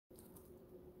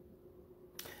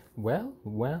Well,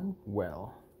 well,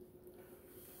 well.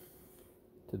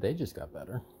 Today just got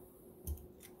better.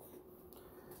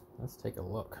 Let's take a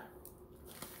look.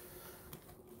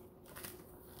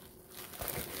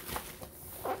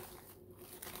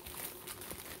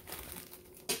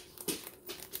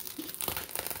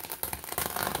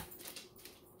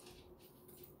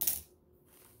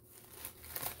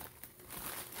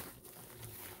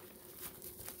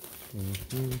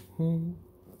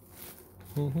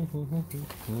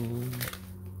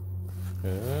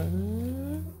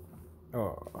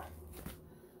 Oh.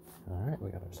 Alright, we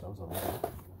got ourselves a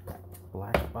little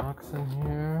black box in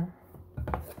here.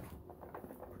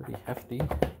 Pretty hefty.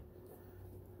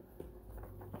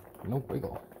 No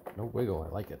wiggle. No wiggle.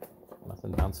 I like it.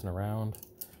 Nothing bouncing around.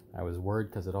 I was worried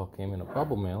because it all came in a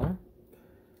bubble mailer,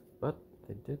 but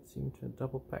they did seem to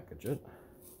double package it.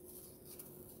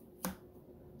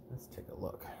 Let's take a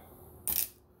look.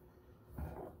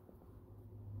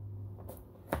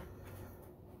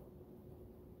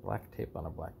 Black tape on a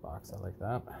black box. I like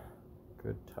that.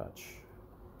 Good touch.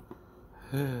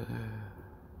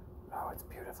 Oh, it's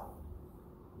beautiful.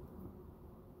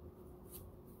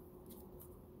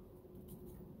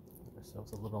 Give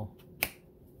ourselves a little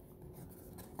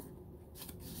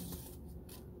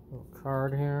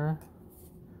card here.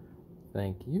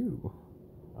 Thank you.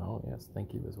 Oh, yes,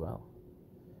 thank you as well.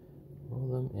 Roll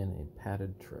them in a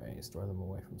padded tray. Store them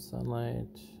away from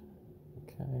sunlight.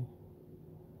 Okay.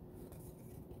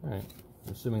 Alright.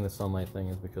 I'm assuming the sunlight thing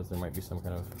is because there might be some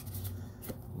kind of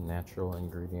natural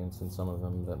ingredients in some of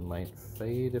them that might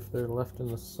fade if they're left in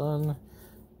the sun.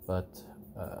 But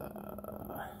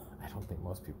I don't think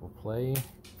most people play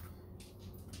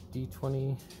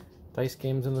D20 dice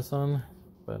games in the sun.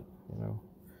 But, you know,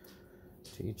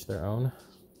 to each their own.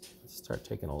 Let's start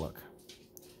taking a look.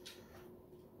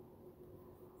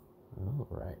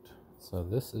 Alright, so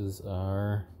this is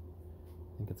our,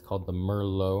 I think it's called the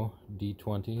Merlot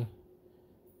D20.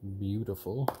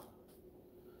 Beautiful.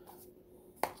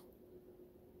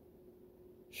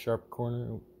 Sharp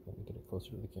corner, let me get it closer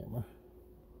to the camera.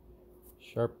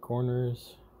 Sharp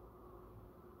corners.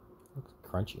 Looks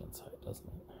crunchy inside, doesn't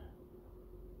it?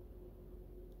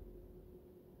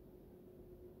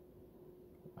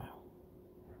 Wow.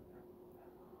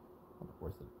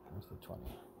 Where's the 20?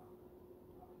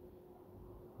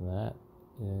 That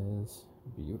is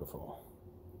beautiful.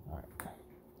 All right.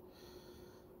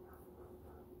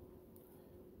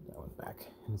 That one back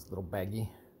in this little baggie.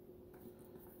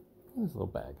 This little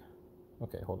bag.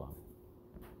 Okay, hold on.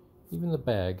 Even the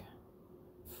bag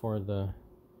for the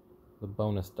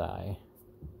bonus die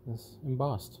is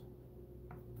embossed.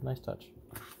 Nice touch.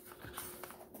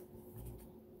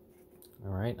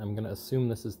 All right, I'm gonna assume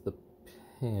this is the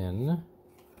pin.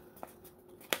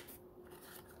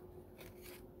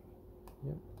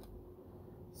 Yep.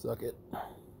 Suck it.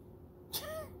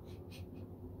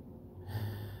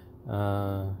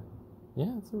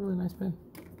 Yeah, it's a really nice pin.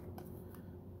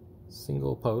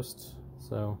 Single post,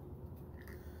 so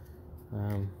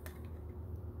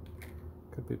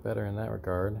could be better in that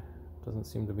regard. Doesn't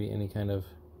seem to be any kind of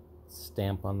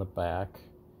stamp on the back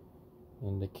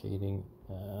indicating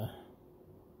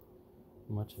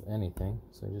much of anything,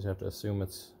 so you just have to assume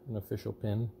it's an official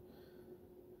pin.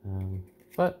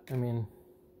 But I mean,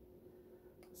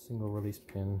 single release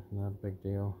pin, not a big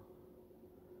deal.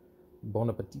 Bon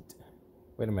appetit.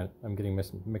 Wait a minute, I'm getting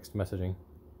mixed messaging.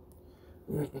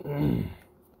 Look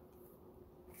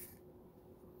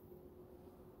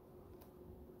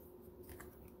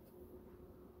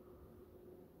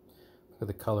at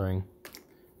the coloring.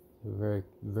 Very,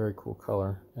 very cool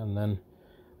color. And then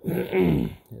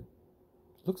it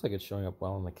looks like it's showing up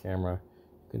well on the camera.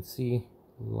 You can see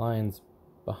lines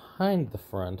behind the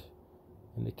front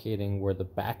indicating where the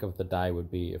back of the die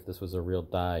would be if this was a real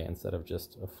die instead of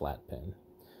just a flat pin.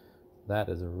 That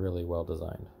is really well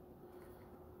designed.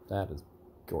 That is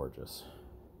gorgeous.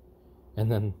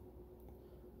 And then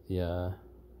the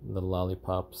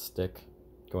lollipop stick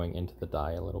going into the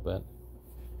die a little bit.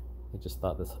 I just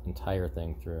thought this entire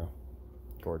thing through.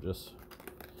 Gorgeous.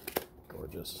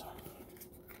 Gorgeous.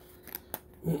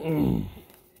 A little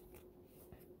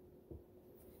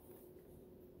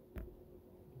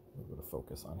bit of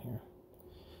focus on here.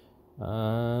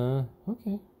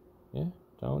 Okay. Yeah,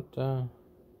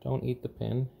 don't eat the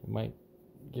pin. It might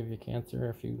give you cancer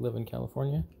if you live in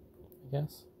California, I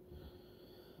guess.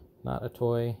 Not a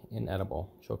toy, inedible,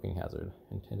 choking hazard,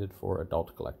 intended for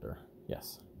adult collector.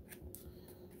 Yes.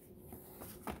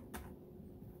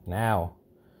 Now,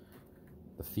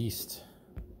 the feast.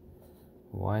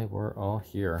 Why we're all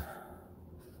here.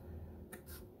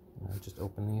 I'll just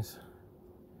open these.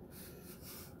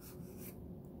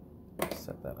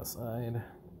 Set that aside.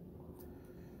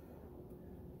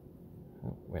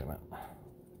 Oh, wait a minute. I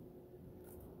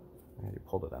already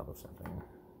pulled it out of something.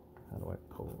 How do I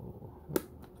pull?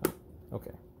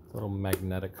 Okay, a little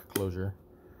magnetic closure.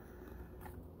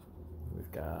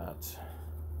 We've got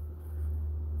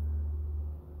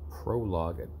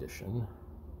Prologue Edition.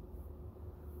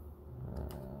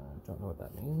 Don't know what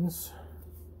that means.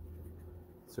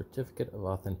 Certificate of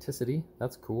Authenticity.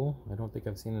 That's cool. I don't think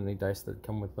I've seen any dice that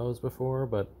come with those before,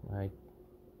 but I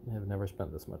have never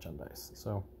spent this much on dice,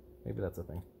 so maybe that's a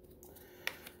thing.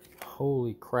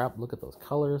 Holy crap, look at those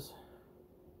colors.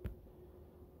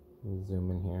 Let me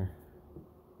zoom in here.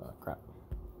 Oh, crap.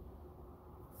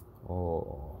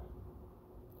 Oh.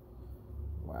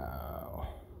 Wow.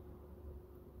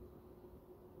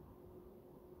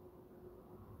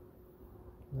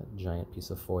 That giant piece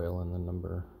of foil and the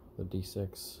number, the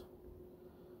D6.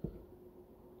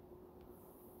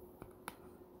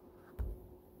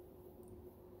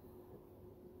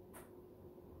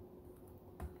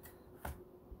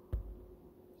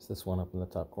 Is this one up in the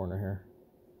top corner here?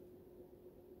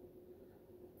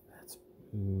 That's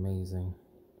amazing.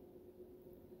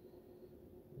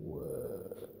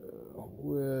 Whoa.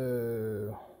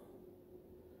 Whoa.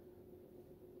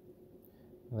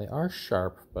 They are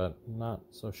sharp, but not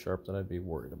so sharp that I'd be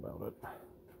worried about it.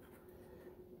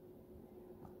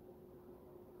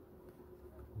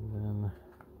 And then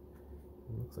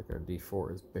it looks like our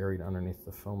D4 is buried underneath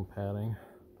the foam padding.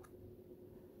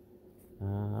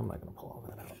 I'm not going to pull all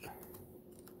that out.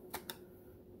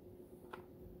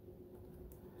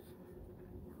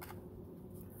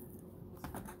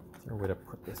 Is there a way to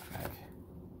put this back?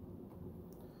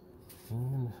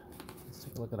 And let's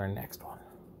take a look at our next one.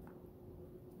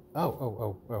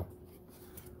 Oh.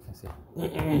 I see.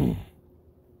 It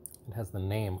has the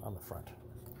name on the front.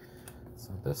 So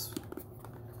this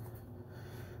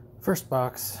first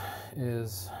box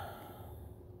is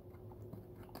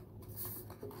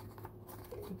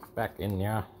back in,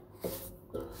 yeah.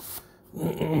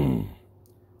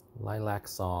 Lilac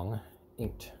Song,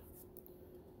 inked.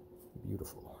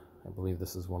 Beautiful. I believe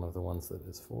this is one of the ones that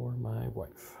is for my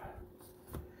wife.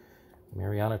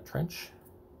 Mariana Trench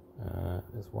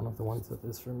is one of the ones that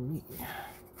is for me.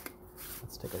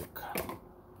 Let's take a look.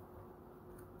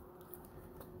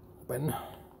 Open.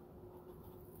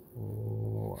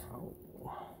 Wow.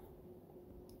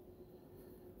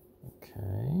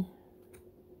 Okay.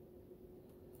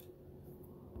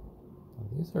 Well,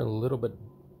 these are a little bit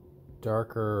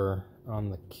darker on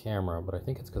the camera, but I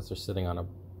think it's because they're sitting on a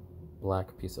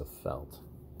black piece of felt.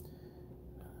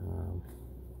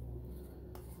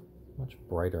 Much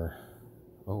brighter.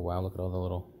 Oh wow, look at all the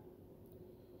little...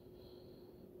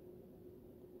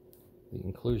 The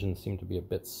inclusions seem to be a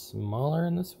bit smaller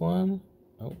in this one.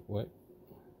 Oh, wait.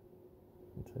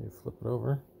 Until you flip it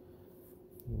over.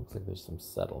 It looks like there's some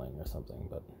settling or something,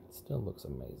 but it still looks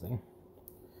amazing.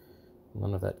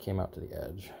 None of that came out to the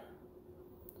edge.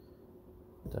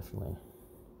 Definitely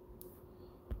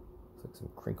looks like some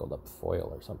crinkled up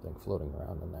foil or something floating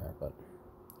around in there, but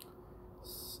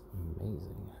it's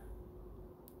amazing.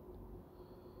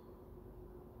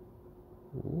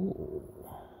 Ooh.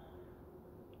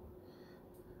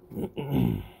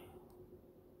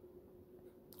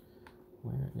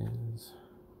 Where is...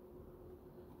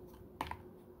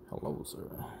 Hello, sir.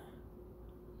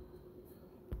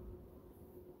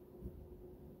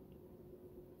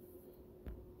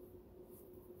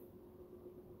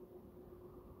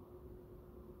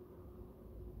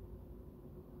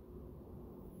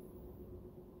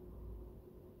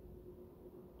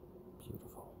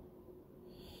 Beautiful.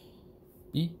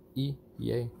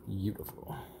 B-E-Y,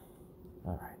 beautiful.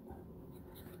 All right.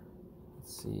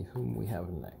 Let's see whom we have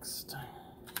next.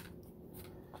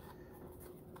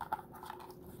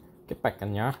 Get back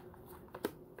in here.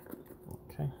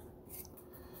 Okay.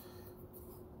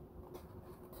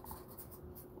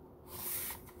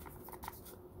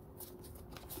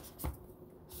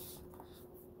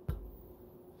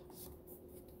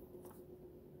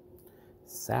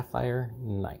 Sapphire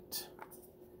Knight.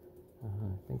 I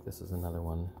think this is another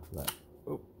one that...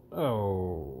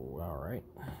 Oh, all right.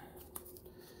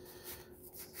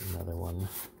 Another one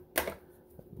that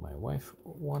my wife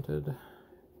wanted.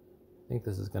 I think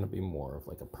this is going to be more of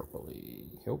like a purpley.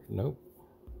 Oh, nope.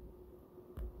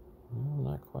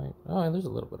 No, not quite. Oh, there's a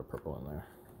little bit of purple in there.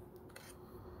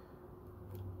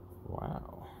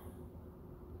 Wow.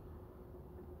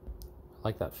 I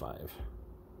like that 5.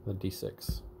 The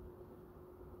D6.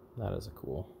 That is a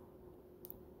cool.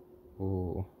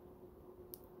 Ooh.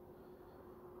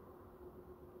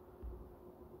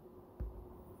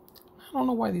 I don't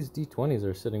know why these D20s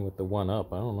are sitting with the 1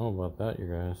 up. I don't know about that, you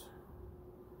guys.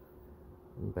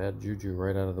 Bad juju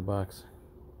right out of the box.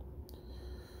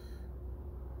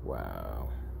 Wow.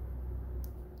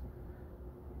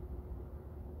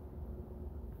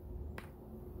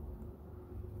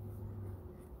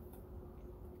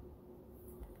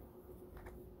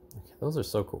 Okay, those are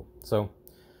so cool. So,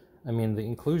 I mean, the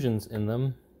inclusions in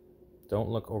them don't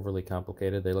look overly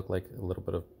complicated. They look like a little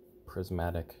bit of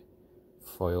prismatic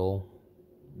foil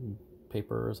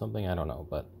paper or something. I don't know,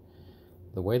 but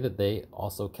the way that they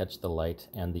also catch the light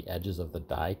and the edges of the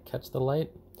die catch the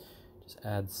light just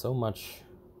adds so much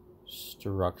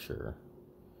structure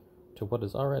to what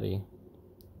is already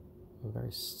a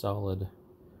very solid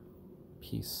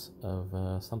piece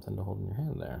of something to hold in your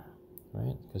hand there,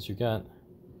 right? Because you got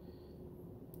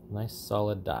a nice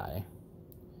solid die,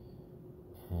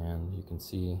 and you can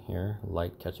see here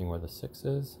light catching where the 6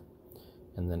 is,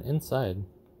 and then inside,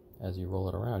 as you roll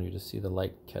it around, you just see the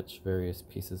light catch various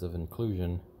pieces of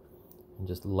inclusion and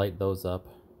just light those up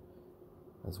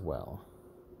as well.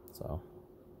 So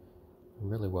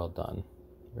really well done,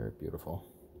 very beautiful.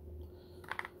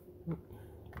 Ooh,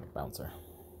 a bouncer.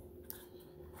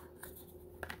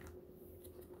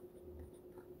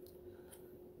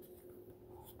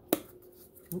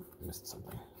 Ooh, missed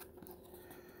something.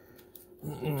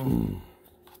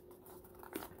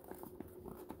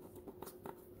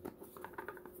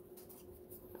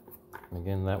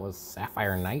 Again, that was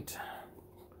Sapphire Knight.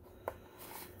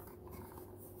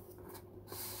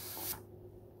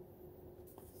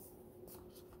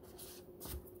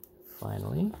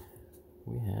 Finally,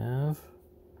 we have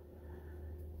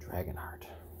Dragonheart.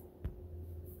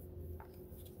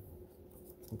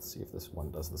 Let's see if this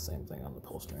one does the same thing on the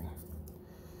pull string.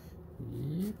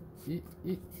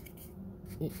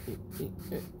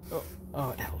 Oh,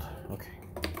 it held. Okay.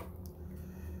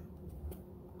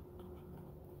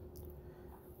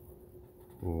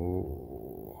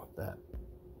 Ooh, that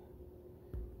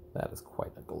is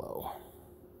quite a glow.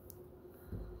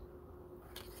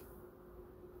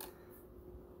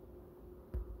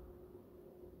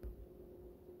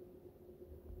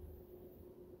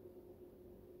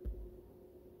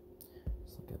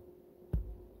 Just look at,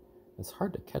 it's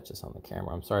hard to catch this on the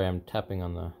camera. I'm sorry, I'm tapping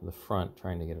on the front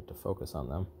trying to get it to focus on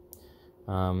them.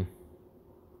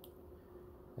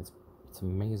 It's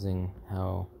amazing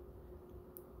how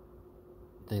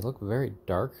they look very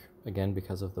dark, again,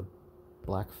 because of the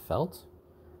black felt,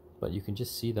 but you can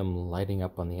just see them lighting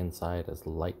up on the inside as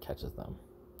light catches them.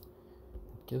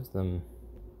 It gives them,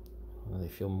 they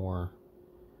feel more,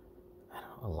 I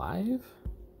don't know, alive?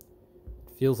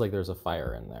 It feels like there's a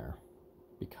fire in there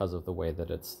because of the way that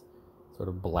it's sort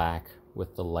of black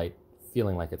with the light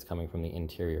feeling like it's coming from the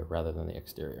interior rather than the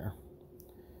exterior.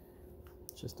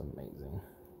 It's just amazing.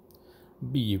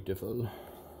 Beautiful.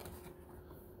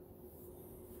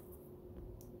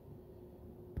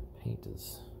 Paint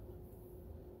is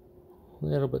a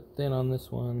little bit thin on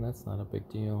this one. That's not a big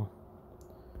deal.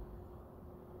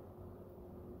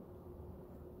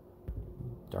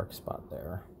 Dark spot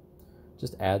there.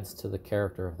 Just adds to the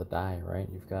character of the die, right?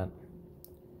 You've got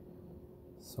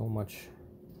so much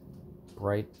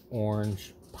bright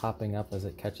orange popping up as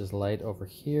it catches light over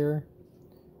here.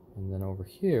 And then over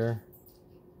here,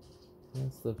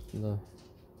 that's the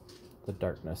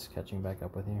darkness catching back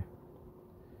up with you.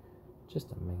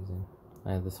 Just amazing.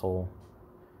 I have the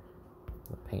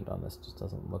paint on this just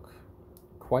doesn't look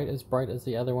quite as bright as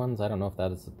the other ones. I don't know if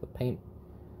that is the paint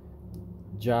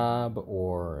job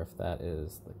or if that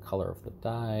is the color of the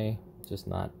die, just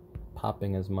not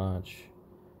popping as much,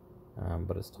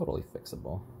 but it's totally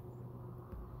fixable.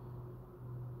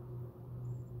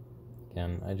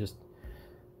 Again,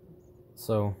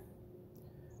 so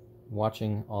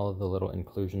watching all of the little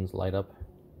inclusions light up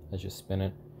as you spin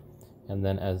it, and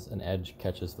then as an edge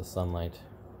catches the sunlight,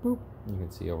 boop, you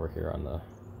can see over here on the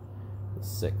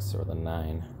 6 or the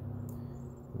 9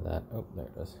 that, oh, there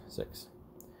it is, 6.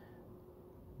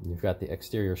 You've got the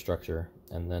exterior structure,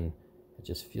 and then it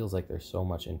just feels like there's so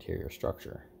much interior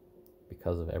structure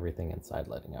because of everything inside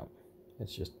lighting up.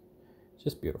 It's just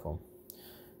beautiful.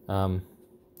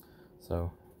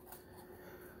 So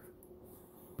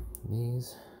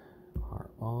these are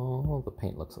all, the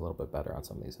paint looks a little bit better on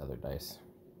some of these other dice.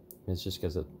 It's just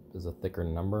because it is a thicker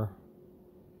number.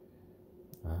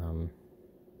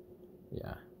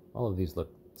 Yeah, all of these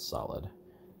look solid.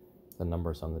 The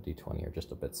numbers on the D20 are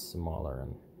just a bit smaller,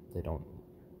 and they don't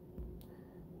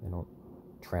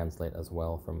translate as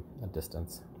well from a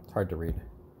distance. It's hard to read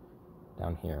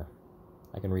down here.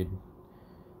 I can read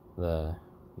the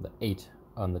 8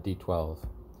 on the D12,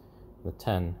 the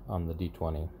 10 on the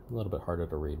D20. A little bit harder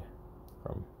to read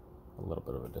from a little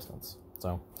bit of a distance.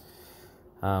 So,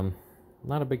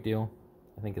 not a big deal.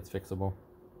 I think it's fixable.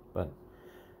 But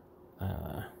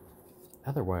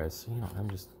otherwise, you know, I'm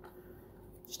just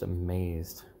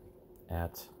amazed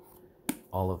at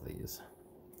all of these.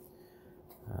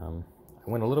 I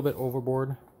went a little bit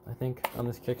overboard, I think, on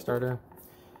this Kickstarter,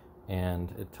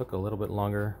 and it took a little bit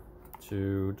longer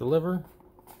to deliver,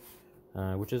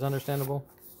 which is understandable.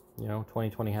 You know,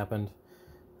 2020 happened.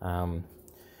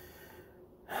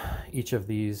 Each of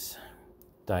these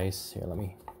dice,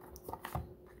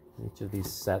 each of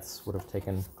these sets would have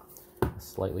taken a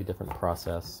slightly different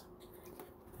process,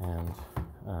 and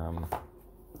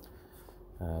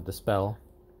Dispel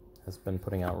has been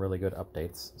putting out really good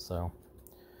updates, so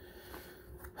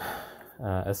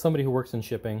as somebody who works in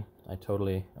shipping, I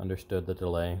totally understood the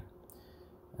delay,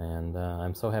 and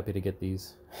I'm so happy to get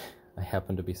these. I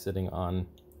happen to be sitting on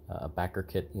a backer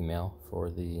kit email for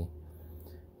the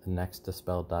next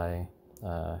Dispel Die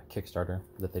Kickstarter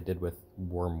that they did with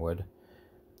Wormwood.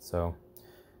 So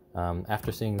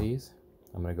after seeing these,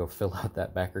 I'm going to go fill out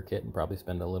that backer kit and probably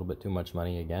spend a little bit too much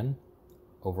money again.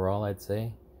 Overall, I'd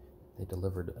say they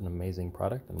delivered an amazing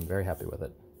product, and I'm very happy with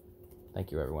it.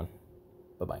 Thank you, everyone.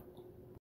 Bye-bye.